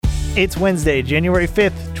It's Wednesday, January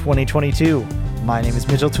 5th, 2022. My name is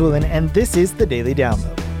Mitchell Tulin, and this is the Daily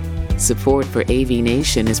Download. Support for AV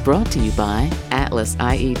Nation is brought to you by Atlas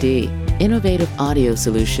IED, innovative audio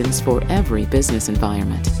solutions for every business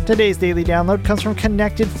environment. Today's Daily Download comes from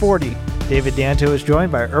Connected 40. David Danto is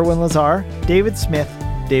joined by Erwin Lazar, David Smith,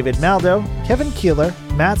 David Maldo, Kevin Keeler,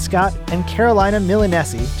 Matt Scott, and Carolina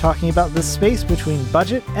Milanesi talking about the space between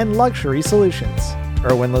budget and luxury solutions.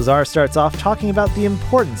 Erwin Lazar starts off talking about the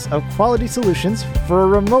importance of quality solutions for a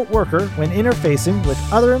remote worker when interfacing with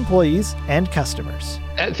other employees and customers.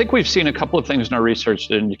 I think we've seen a couple of things in our research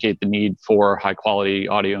that indicate the need for high quality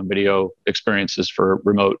audio and video experiences for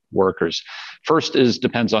remote workers. First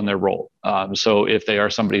depends on their role. So if they are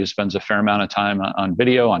somebody who spends a fair amount of time on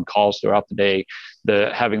video, on calls throughout the day,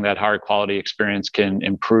 having that higher quality experience can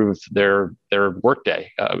improve their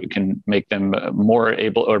workday. It can make them more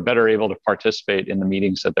able or better able to participate in the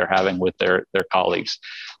meetings that they're having with their colleagues.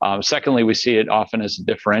 Secondly, we see it often as a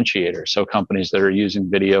differentiator. So companies that are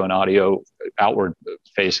using video and audio outward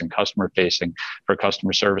facing, customer facing for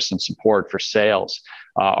customer service and support for sales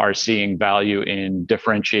are seeing value in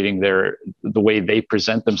differentiating the way they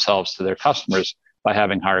present themselves to their customers by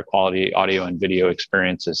having higher quality audio and video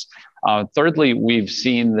experiences. Thirdly, we've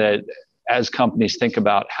seen that as companies think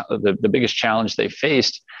about how the biggest challenge they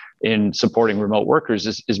faced in supporting remote workers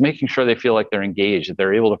is making sure they feel like they're engaged, that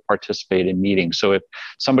they're able to participate in meetings. So if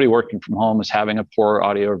somebody working from home is having a poor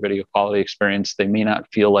audio or video quality experience, they may not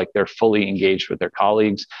feel like they're fully engaged with their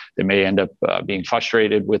colleagues. They may end up being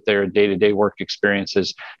frustrated with their day-to-day work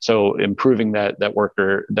experiences. So improving that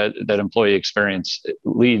employee experience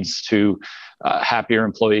leads to happier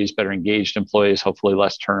employees, better engaged employees, hopefully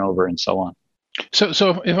less turnover, and so on.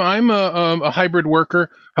 So if I'm a hybrid worker,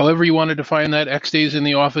 however you want to define that, X days in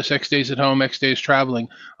the office, X days at home, X days traveling,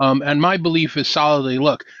 and my belief is solidly,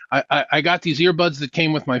 look, I got these earbuds that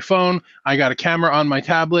came with my phone, I got a camera on my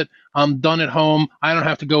tablet, I'm done at home, I don't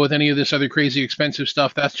have to go with any of this other crazy expensive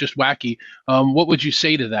stuff, that's just wacky. What would you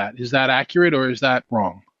say to that? Is that accurate or is that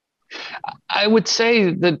wrong? I would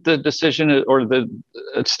say that the decision or the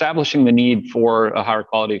establishing the need for a higher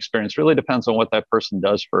quality experience really depends on what that person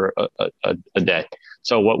does for a day.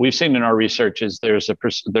 So what we've seen in our research is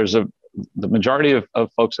the majority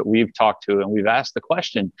of folks that we've talked to, and we've asked the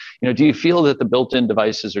question, do you feel that the built-in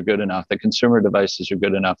devices are good enough, the consumer devices are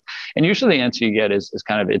good enough? And usually the answer you get is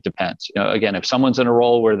kind of, it depends. Again, if someone's in a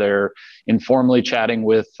role where they're informally chatting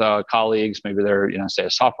with colleagues, maybe they're, say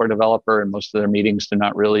a software developer, and most of their meetings do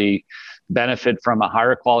not really benefit from a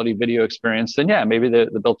higher quality video experience, then yeah, maybe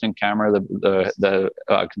the built-in camera, the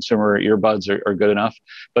consumer earbuds are good enough.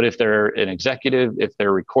 But if they're an executive, if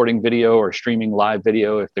they're recording video or streaming live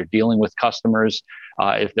video, if they're dealing with customers,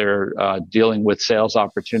 if they're dealing with sales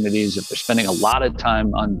opportunities, if they're spending a lot of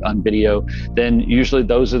time on video, then usually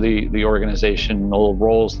those are the organizational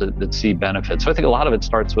roles that see benefits. So I think a lot of it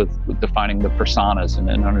starts with defining the personas and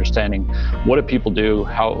understanding what do people do,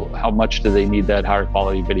 how much do they need that higher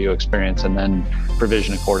quality video experience, and then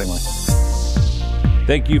provision accordingly.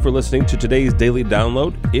 Thank you for listening to today's Daily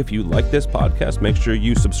Download. If you like this podcast, make sure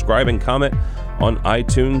you subscribe and comment on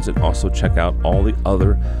iTunes, and also check out all the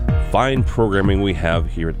other fine programming we have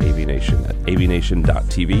here at AV Nation at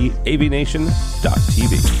avnation.tv,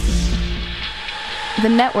 avnation.tv. The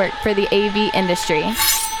network for the AV industry.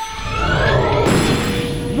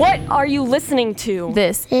 What are you listening to?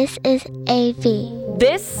 This is AV.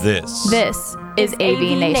 This is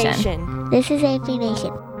AV Nation. This is AV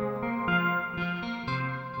Nation.